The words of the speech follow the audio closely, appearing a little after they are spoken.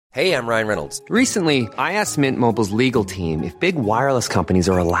Hey, I'm Ryan Reynolds. Recently, I asked Mint Mobile's legal team if big wireless companies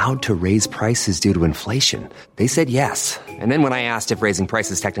are allowed to raise prices due to inflation. They said yes. And then when I asked if raising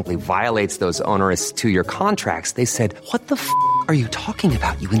prices technically violates those onerous two-year contracts, they said, "What the f*** are you talking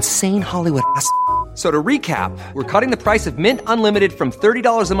about, you insane Hollywood ass?" So to recap, we're cutting the price of Mint Unlimited from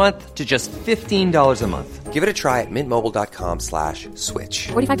 $30 a month to just $15 a month. Give it a try at mintmobile.com/switch.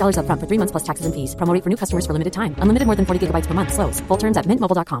 $45 up front for 3 months plus taxes and fees. Promo rate for new customers for limited time. Unlimited more than 40 gigabytes per month. Slows full terms at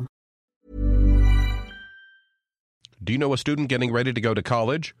mintmobile.com. Do you know a student getting ready to go to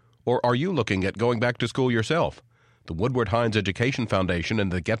college? Or are you looking at going back to school yourself? The Woodward Hines Education Foundation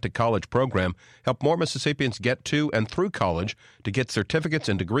and the Get to College program help more Mississippians get to and through college to get certificates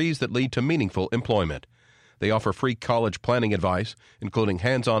and degrees that lead to meaningful employment. They offer free college planning advice, including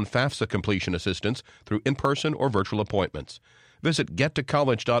hands-on FAFSA completion assistance through in-person or virtual appointments. Visit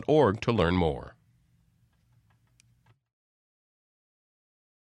gettocollege.org to learn more.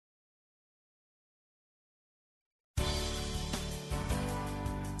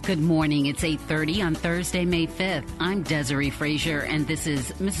 Good morning. It's 8:30 on Thursday, May 5th. I'm Desiree Frazier, and this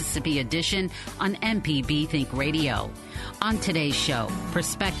is Mississippi Edition on MPB Think Radio. On today's show,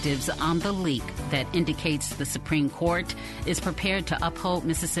 perspectives on the leak that indicates the Supreme Court is prepared to uphold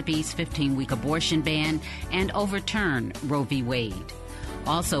Mississippi's 15-week abortion ban and overturn Roe v. Wade.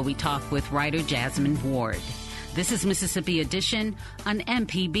 Also, we talk with writer Jesmyn Ward. This is Mississippi Edition on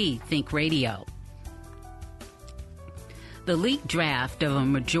MPB Think Radio. The leaked draft of a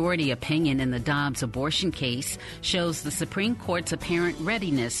majority opinion in the Dobbs abortion case shows the Supreme Court's apparent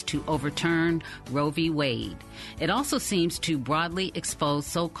readiness to overturn Roe v. Wade. It also seems to broadly expose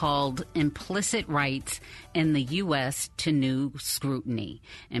so-called implicit rights in the U.S. to new scrutiny.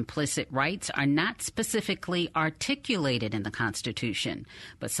 Implicit rights are not specifically articulated in the Constitution,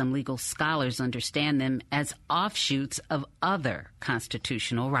 but some legal scholars understand them as offshoots of other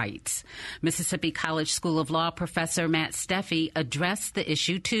constitutional rights. Mississippi College School of Law professor Matt Steffi addressed the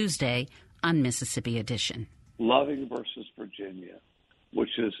issue Tuesday on Mississippi Edition. Loving versus Virginia,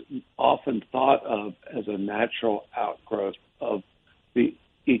 which is often thought of as a natural outgrowth of the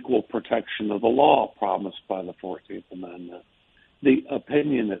equal protection of the law promised by the 14th Amendment. The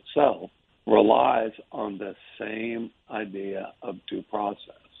opinion itself relies on the same idea of due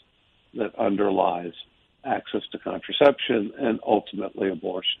process that underlies access to contraception and ultimately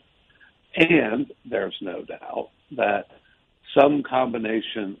abortion. And there's no doubt that some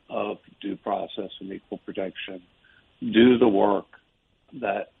combination of due process and equal protection do the work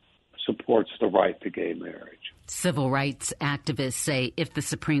that supports the right to gay marriage. Civil rights activists say if the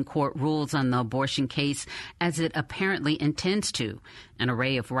Supreme Court rules on the abortion case as it apparently intends to, an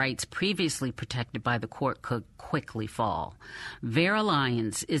array of rights previously protected by the court could quickly fall. Vera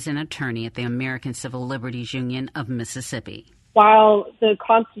Lyons is an attorney at the American Civil Liberties Union of Mississippi. While the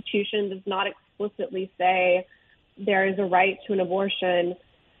Constitution does not explicitly say there is a right to an abortion,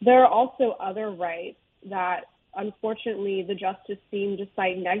 there are also other rights that, unfortunately, the justice seemed to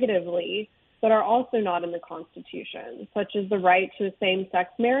cite negatively, but are also not in the Constitution, such as the right to a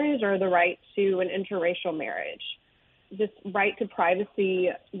same-sex marriage or the right to an interracial marriage. This right to privacy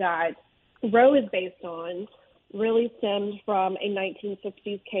that Roe is based on really stemmed from a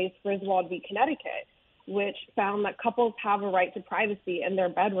 1960s case, Griswold v. Connecticut, which found that couples have a right to privacy in their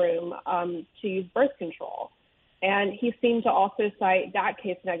bedroom to use birth control. And he seemed to also cite that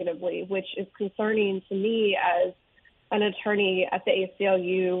case negatively, which is concerning to me as an attorney at the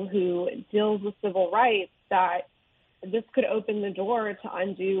ACLU who deals with civil rights, that this could open the door to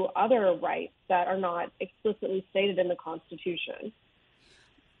undo other rights that are not explicitly stated in the Constitution.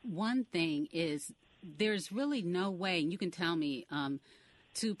 One thing is there's really no way, you can tell me,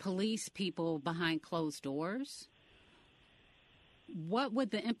 to police people behind closed doors. What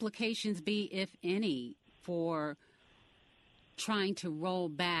would the implications be, if any, for trying to roll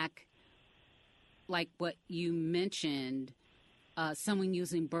back, like what you mentioned, someone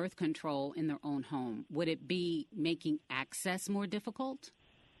using birth control in their own home? Would it be making access more difficult?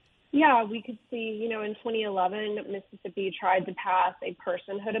 Yeah, we could see, in 2011, Mississippi tried to pass a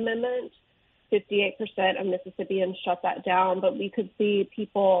personhood amendment. 58% of Mississippians shut that down, but we could see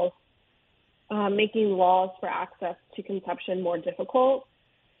people making laws for access to conception more difficult.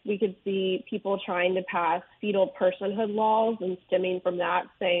 We could see people trying to pass fetal personhood laws and stemming from that,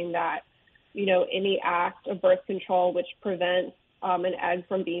 saying that, any act of birth control which prevents an egg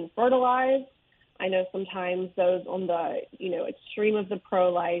from being fertilized. I know sometimes those on the, extreme of the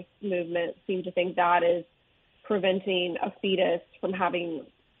pro-life movement seem to think that is preventing a fetus from having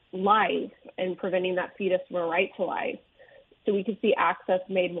life and preventing that fetus from a right to life. So we could see access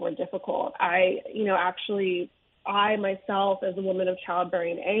made more difficult. I, actually I myself, as a woman of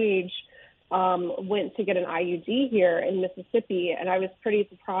childbearing age, went to get an IUD here in Mississippi, and I was pretty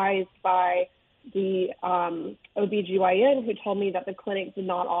surprised by the OBGYN who told me that the clinic did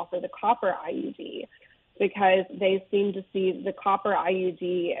not offer the copper IUD because they seem to see the copper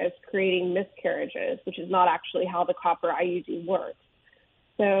IUD as creating miscarriages, which is not actually how the copper IUD works.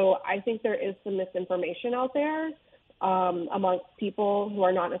 So I think there is some misinformation out there amongst people who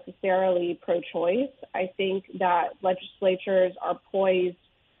are not necessarily pro-choice. I think that legislatures are poised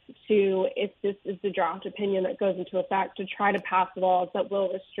to, if this is the draft opinion that goes into effect, to try to pass laws that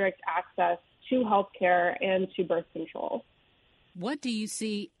will restrict access to health care and to birth control. What do you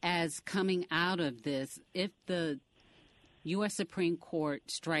see as coming out of this if the U.S. Supreme Court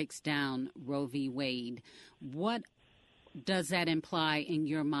strikes down Roe v. Wade? What does that imply in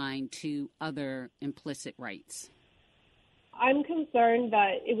your mind to other implicit rights? I'm concerned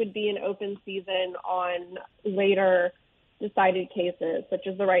that it would be an open season on later decided cases, such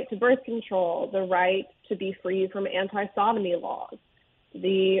as the right to birth control, the right to be free from anti-sodomy laws,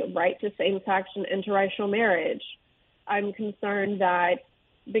 the right to same-sex and interracial marriage. I'm concerned that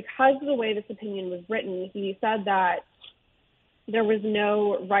because of the way this opinion was written, he said that there was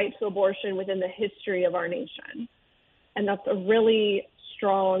no right to abortion within the history of our nation. And that's a really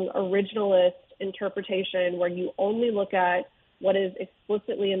strong originalist interpretation where you only look at what is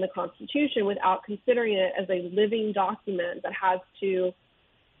explicitly in the Constitution without considering it as a living document that has to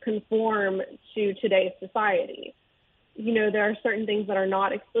conform to today's society. You know, there are certain things that are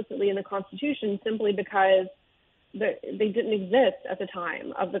not explicitly in the Constitution simply because they didn't exist at the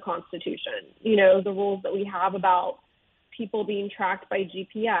time of the Constitution. You know, the rules that we have about people being tracked by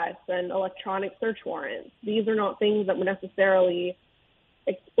GPS and electronic search warrants. These are not things that were necessarily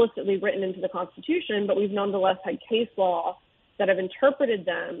explicitly written into the Constitution, but we've nonetheless had case law that have interpreted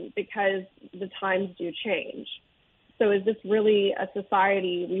them because the times do change. So is this really a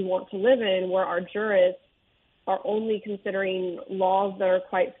society we want to live in where our jurists are only considering laws that are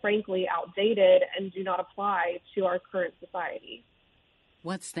quite frankly outdated and do not apply to our current society?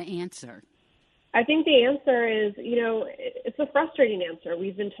 What's the answer? I think the answer is, you know, it's a frustrating answer.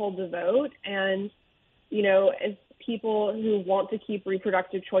 We've been told to vote, and, you know, as people who want to keep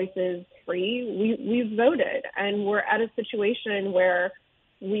reproductive choices free, we've voted, and we're at a situation where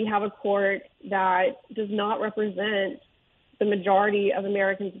we have a court that does not represent the majority of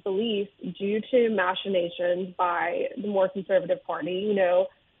Americans' beliefs due to machinations by the more conservative party. You know,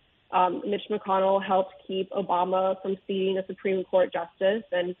 Mitch McConnell helped keep Obama from seating a Supreme Court justice,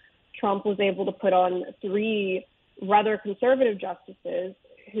 and Trump was able to put on 3 rather conservative justices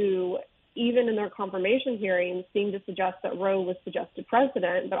who, even in their confirmation hearings, seemed to suggest that Roe was suggested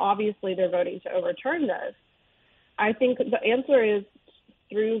precedent, but obviously they're voting to overturn this. I think the answer is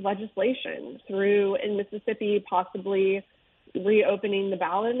through legislation, through, in Mississippi, possibly reopening the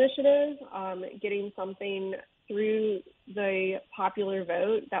ballot initiative, getting something through the popular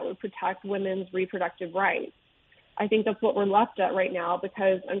vote that would protect women's reproductive rights. I think that's what we're left at right now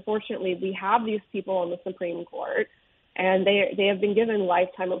because, unfortunately, we have these people on the Supreme Court, and they have been given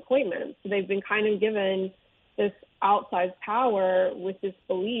lifetime appointments. So they've been kind of given this outsized power with this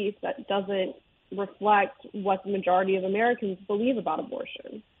belief that doesn't reflect what the majority of Americans believe about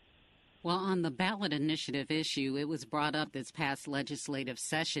abortion. Well, on the ballot initiative issue, it was brought up this past legislative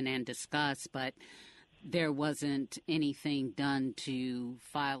session and discussed, but there wasn't anything done to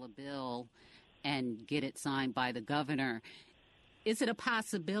file a bill and get it signed by the governor. Is it a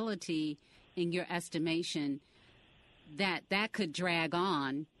possibility, in your estimation, that that could drag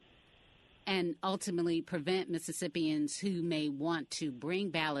on and ultimately prevent Mississippians who may want to bring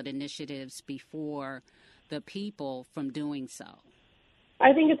ballot initiatives before the people from doing so?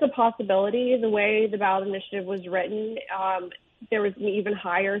 I think it's a possibility. The way the ballot initiative was written, there was an even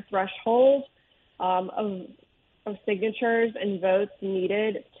higher threshold of signatures and votes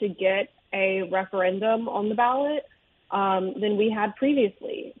needed to get a referendum on the ballot than we had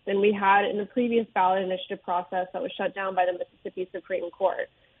previously, than we had in the previous ballot initiative process that was shut down by the Mississippi Supreme Court.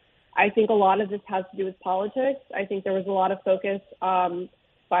 I think a lot of this has to do with politics. I think there was a lot of focus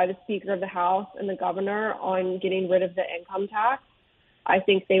by the Speaker of the House and the governor on getting rid of the income tax. I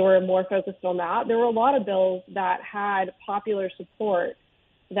think they were more focused on that. There were a lot of bills that had popular support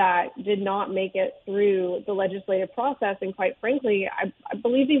that did not make it through the legislative process. And quite frankly, I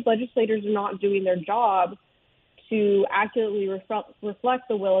believe these legislators are not doing their job to accurately reflect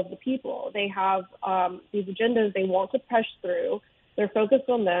the will of the people. They have these agendas they want to push through. They're focused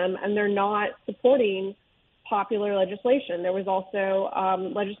on them, and they're not supporting popular legislation. There was also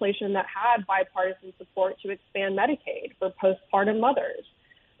legislation that had bipartisan support to expand Medicaid for postpartum mothers.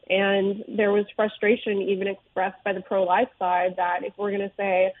 And there was frustration even expressed by the pro-life side that if we're going to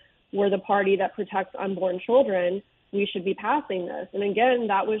say we're the party that protects unborn children, we should be passing this. And again,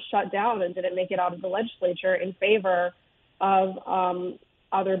 that was shut down and didn't make it out of the legislature in favor of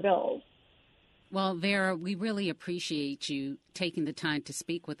other bills. Well, Vera, we really appreciate you taking the time to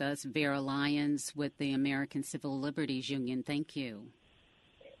speak with us. Vera Lyons with the American Civil Liberties Union. Thank you.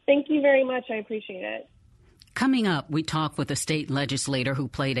 Thank you very much. I appreciate it. Coming up, we talk with a state legislator who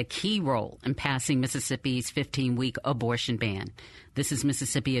played a key role in passing Mississippi's 15-week abortion ban. This is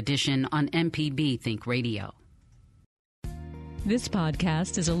Mississippi Edition on MPB Think Radio. This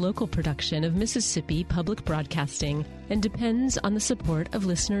podcast is a local production of Mississippi Public Broadcasting and depends on the support of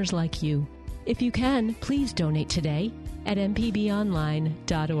listeners like you. If you can, please donate today at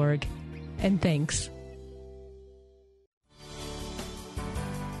mpbonline.org. And thanks.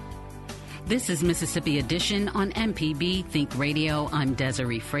 This is Mississippi Edition on MPB Think Radio. I'm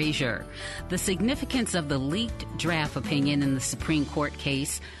Desiree Frazier. The significance of the leaked draft opinion in the Supreme Court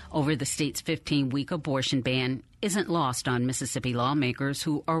case over the state's 15-week abortion ban isn't lost on Mississippi lawmakers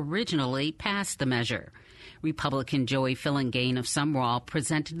who originally passed the measure. Republican Joey Fillingane of Sumrall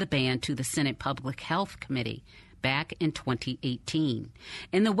presented the ban to the Senate Public Health Committee back in 2018.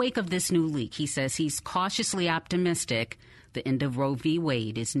 In the wake of this new leak, he says he's cautiously optimistic the end of Roe v.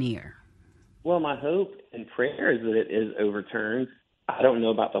 Wade is near. Well, my hope and prayer is that it is overturned. I don't know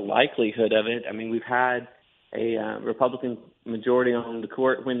about the likelihood of it. I mean, we've had a Republican majority on the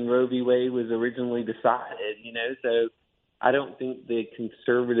court when Roe v. Wade was originally decided, so I don't think the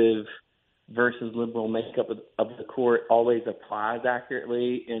conservative versus liberal makeup of the court always applies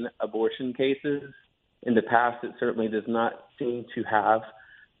accurately in abortion cases. In the past, it certainly does not seem to have.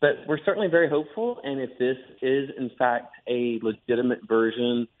 But we're certainly very hopeful, and if this is, in fact, a legitimate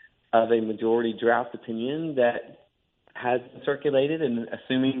version of a majority draft opinion that has been circulated, and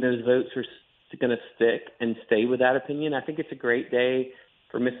assuming those votes are going to stick and stay with that opinion, I think it's a great day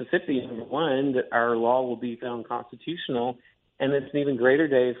for Mississippi. Number one, that our law will be found constitutional, and it's an even greater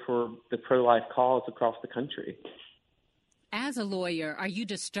day for the pro-life cause across the country. As a lawyer, are you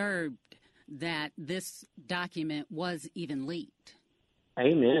disturbed that this document was even leaked?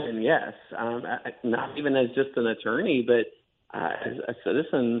 Amen, yes. Not even as just an attorney, but as a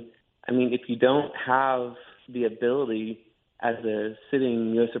citizen. I mean, if you don't have the ability as a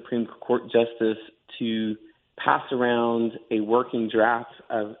sitting U.S. Supreme Court justice to pass around a working draft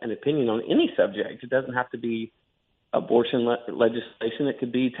of an opinion on any subject, it doesn't have to be abortion legislation, it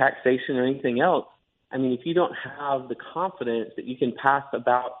could be taxation or anything else. I mean, if you don't have the confidence that you can pass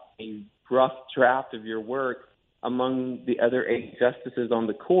about a rough draft of your work among the other 8 justices on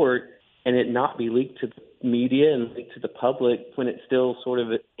the court and it not be leaked to the media and leaked to the public when it's still sort of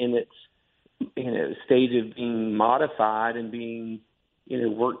in its stage of being modified and being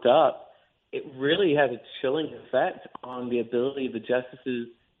worked up, it really has a chilling effect on the ability of the justices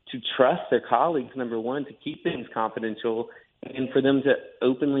to trust their colleagues, number one, to keep things confidential, and for them to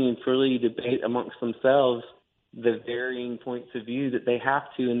openly and freely debate amongst themselves the varying points of view that they have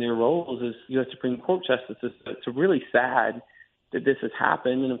to in their roles as U.S. Supreme Court justices. So it's really sad that this has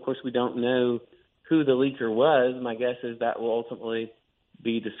happened, and of course we don't know who the leaker was. My guess is that will ultimately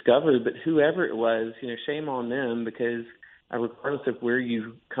be discovered, but whoever it was, shame on them, because regardless of where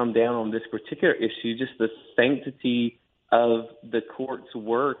you come down on this particular issue, just the sanctity of the court's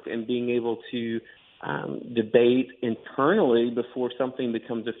work and being able to debate internally before something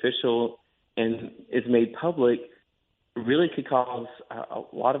becomes official and is made public really could cause a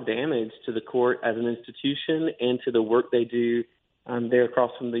lot of damage to the court as an institution and to the work they do there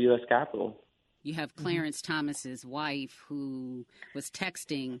across from the U.S. Capitol. You have Clarence Thomas's wife who was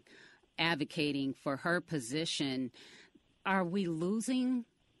texting, advocating for her position. Are we losing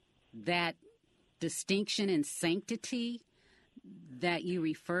that distinction and sanctity that you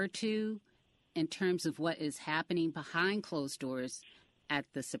refer to in terms of what is happening behind closed doors at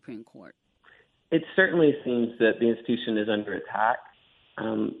the Supreme Court? It certainly seems that the institution is under attack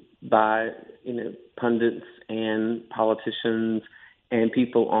by pundits and politicians and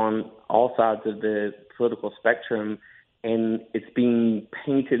people on all sides of the political spectrum, and it's being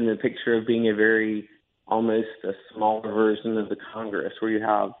painted in the picture of being almost a smaller version of the Congress, where you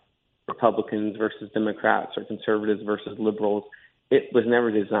have Republicans versus Democrats or conservatives versus liberals. It was never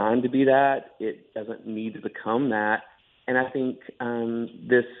designed to be that. It doesn't need to become that. And I think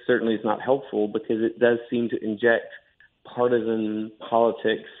this certainly is not helpful because it does seem to inject partisan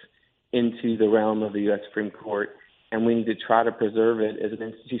politics into the realm of the U.S. Supreme Court. And we need to try to preserve it as an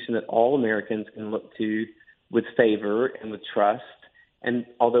institution that all Americans can look to with favor and with trust, And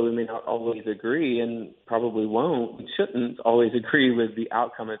although we may not always agree and probably won't, we shouldn't always agree with the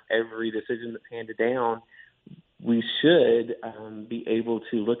outcome of every decision that's handed down, we should be able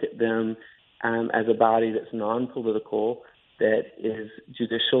to look at them as a body that's non-political, that is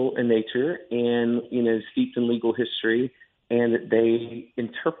judicial in nature and, steeped in legal history, and that they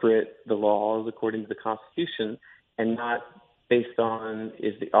interpret the laws according to the Constitution and not based on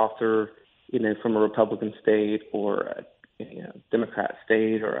is the author, from a Republican state or a Democrat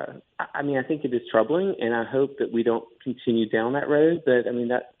state I think it is troubling, and I hope that we don't continue down that road. But,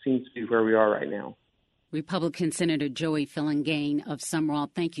 that seems to be where we are right now. Republican Senator Joey Fillingane of Sumrall,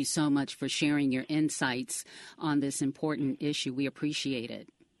 thank you so much for sharing your insights on this important issue. We appreciate it.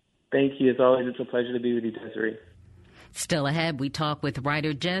 Thank you. As always, it's a pleasure to be with you, Desiree. Still ahead, we talk with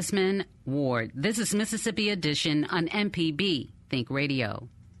writer Jesmyn Ward. This is Mississippi Edition on MPB Think Radio.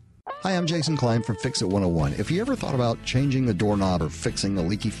 Hi, I'm Jason Klein from Fix It 101. If you ever thought about changing the doorknob or fixing a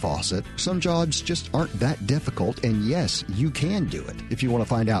leaky faucet, some jobs just aren't that difficult, and yes, you can do it. If you want to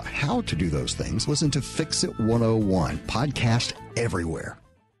find out how to do those things, listen to Fix It 101, podcast everywhere.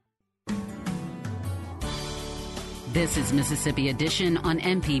 This is Mississippi Edition on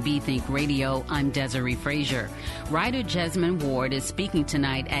MPB Think Radio. I'm Desiree Frazier. Writer Jesmyn Ward is speaking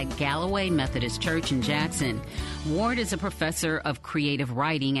tonight at Galloway Methodist Church in Jackson. Ward is a professor of creative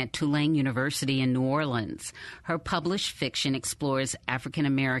writing at Tulane University in New Orleans. Her published fiction explores African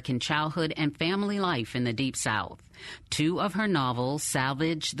American childhood and family life in the Deep South. Two of her novels,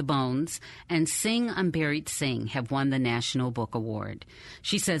 Salvage the Bones and Sing Unburied Sing, have won the National Book Award.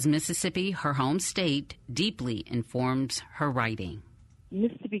 She says Mississippi, her home state, deeply informs her writing.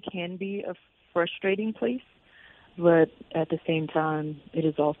 Mississippi can be a frustrating place, but at the same time, it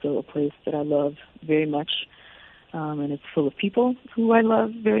is also a place that I love very much, and it's full of people who I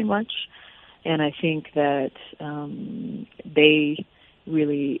love very much, and I think that they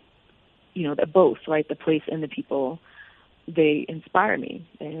really, both, right, the place and the people, they inspire me,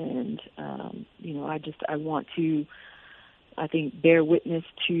 and I want to, I think, bear witness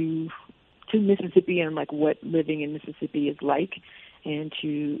to Mississippi and like what living in Mississippi is like, and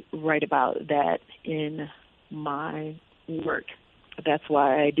to write about that in my work. That's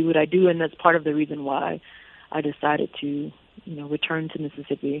why I do what I do, and that's part of the reason why I decided to, return to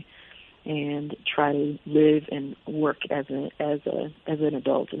Mississippi and try to live and work as an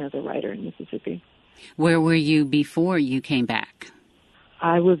adult and as a writer in Mississippi. Where were you before you came back?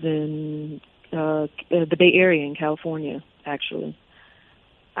 I was in the Bay Area in California, actually.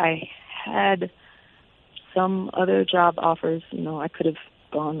 I had some other job offers. I could have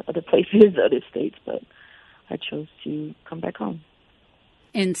gone other places, other states, but I chose to come back home.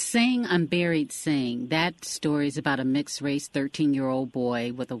 In Sing Unburied Sing, that story is about a mixed-race 13-year-old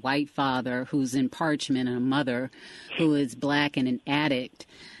boy with a white father who's in parchment and a mother who is black and an addict.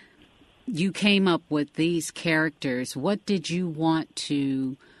 You came up with these characters. What did you want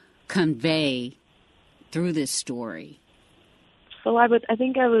to convey through this story? So I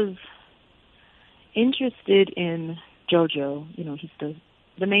think I was interested in JoJo. He's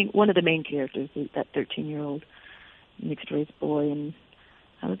one of the main characters, that 13-year-old mixed-race boy, and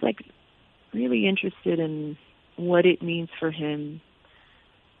I was really interested in what it means for him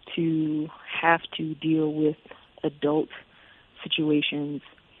to have to deal with adult situations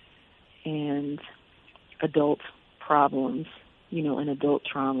and adult problems, and adult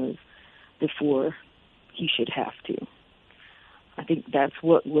traumas before he should have to. I think that's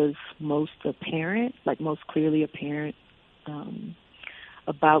what was most apparent, most clearly apparent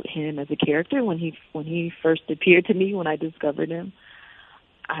about him as a character when he first appeared to me, when I discovered him.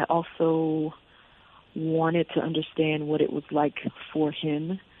 I also wanted to understand what it was like for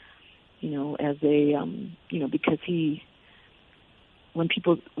him, as a, because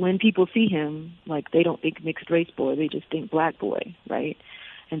when people see him, they don't think mixed race boy, they just think black boy, right?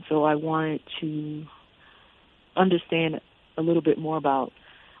 And so I wanted to understand a little bit more about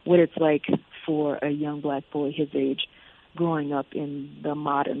what it's like for a young black boy his age growing up in the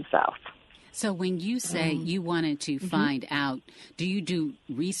modern South. So when you say you wanted to find out, do you do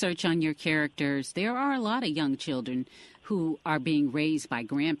research on your characters? There are a lot of young children who are being raised by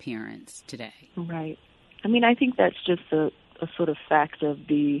grandparents today. Right. I think that's just a sort of fact of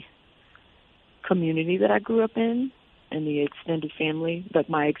the community that I grew up in and the extended family,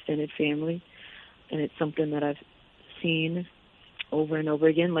 my extended family. And it's something that I've seen over and over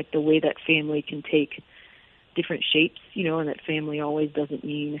again, the way that family can take different shapes, and that family always doesn't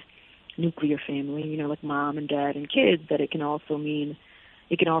mean nuclear family, like mom and dad and kids, that it can also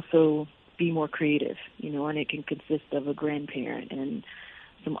be more creative, and it can consist of a grandparent and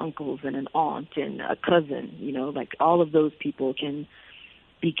some uncles and an aunt and a cousin, all of those people can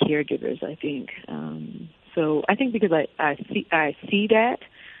be caregivers, I think. So I think because I see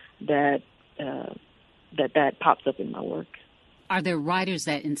that pops up in my work. Are there writers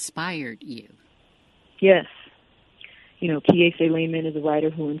that inspired you? Yes. Kiese Lehman is a writer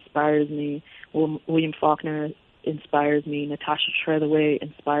who inspires me. William Faulkner inspires me. Natasha Trethewey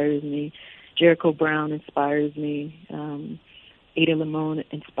inspires me. Jericho Brown inspires me. Ada Limon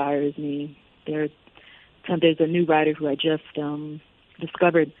inspires me. There's a new writer who I just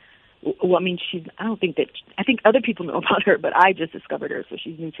discovered. Well, I think other people know about her, but I just discovered her, so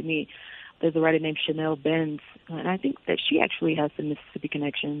she's new to me. There's a writer named Chanel Benz, and I think that she actually has some Mississippi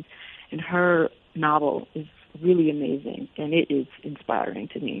connections, and her novel is really amazing, and it is inspiring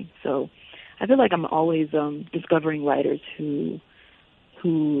to me. So I feel like I'm always discovering writers who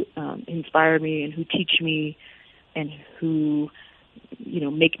inspire me and who teach me and who,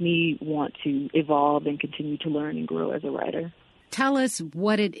 make me want to evolve and continue to learn and grow as a writer. Tell us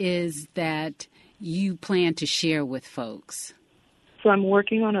what it is that you plan to share with folks. So I'm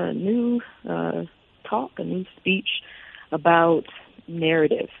working on a new a new speech about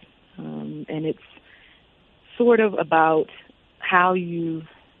narrative, and it's sort of about how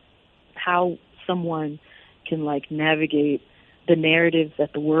someone can navigate the narratives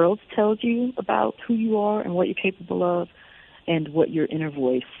that the world tells you about who you are and what you're capable of, and what your inner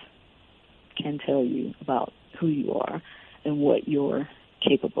voice can tell you about who you are and what you're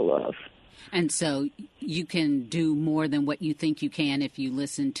capable of. And so you can do more than what you think you can if you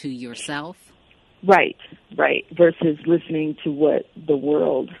listen to yourself? Right. Versus listening to what the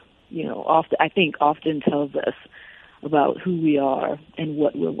world, often tells us about who we are and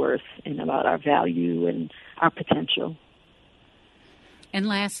what we're worth and about our value and our potential. And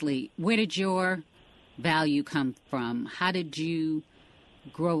lastly, where did your value come from? How did you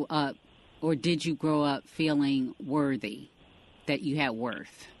grow up, or did you grow up feeling worthy, that you had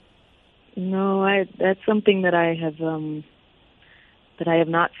worth? No, that's something that I have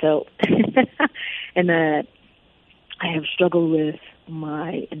not felt, and that I have struggled with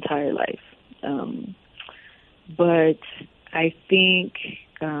my entire life. But I think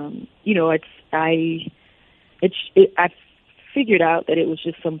I figured out that it was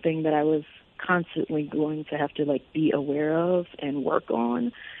just something that I was constantly going to have to be aware of and work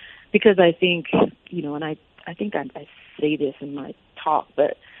on, because I think and I think I say this in my talk,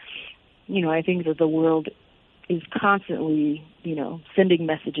 but I think that the world is constantly, sending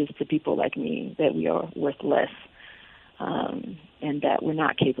messages to people like me that we are worth less, and that we're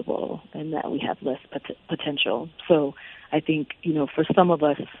not capable, and that we have less potential. So I think, for some of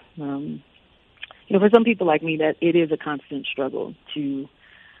us, for some people like me, that it is a constant struggle to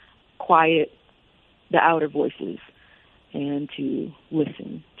quiet the outer voices and to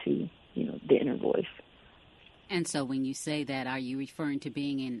listen to, the inner voice. And so when you say that, are you referring to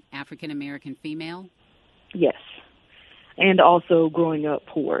being an African-American female? Yes. And also growing up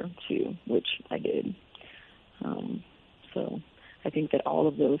poor, too, which I did. So I think that all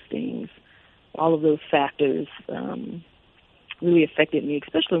of those things, all of those factors really affected me,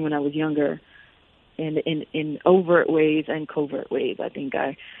 especially when I was younger, and in overt ways and covert ways. I think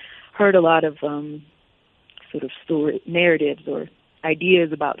I heard a lot of sort of story narratives or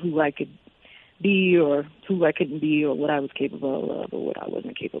ideas about who I could be or who I couldn't be, or what I was capable of or what I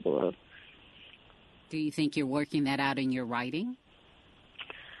wasn't capable of. Do you think you're working that out in your writing?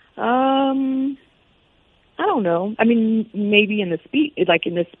 I don't know. I mean, maybe in the speech,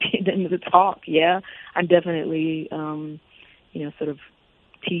 in the talk, yeah. I'm definitely, sort of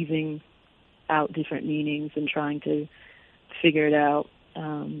teasing out different meanings and trying to figure it out.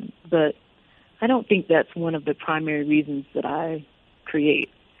 But I don't think that's one of the primary reasons that I create.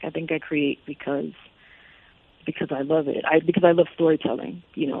 I think I create because I love it. Because I love storytelling,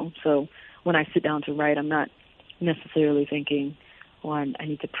 So when I sit down to write, I'm not necessarily thinking, I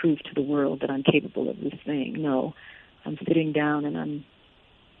need to prove to the world that I'm capable of this thing. No, I'm sitting down and I'm,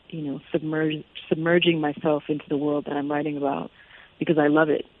 submerging myself into the world that I'm writing about because I love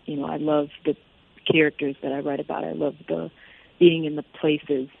it. I love the characters that I write about. I love being in the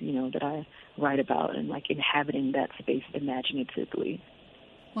places, that I write about and inhabiting that space imaginatively.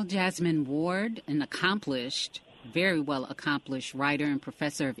 Well, Jesmyn Ward, an very well accomplished writer and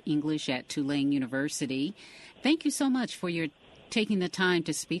professor of English at Tulane University, thank you so much for your taking the time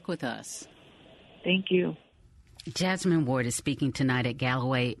to speak with us. Thank you. Jesmyn Ward is speaking tonight at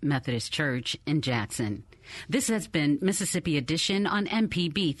Galloway Methodist Church in Jackson. This has been Mississippi Edition on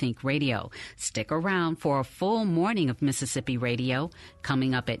MPB Think Radio. Stick around for a full morning of Mississippi Radio.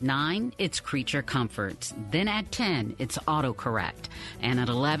 Coming up at 9, it's Creature Comforts. Then at 10, it's AutoCorrect. And at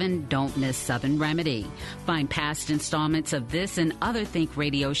 11, don't miss Southern Remedy. Find past installments of this and other Think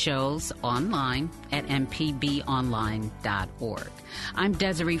Radio shows online at mpbonline.org. I'm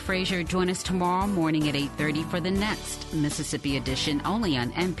Desiree Frazier. Join us tomorrow morning at 8:30 for the next Mississippi Edition, only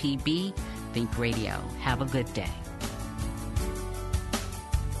on MPB Think Radio. Have a good day.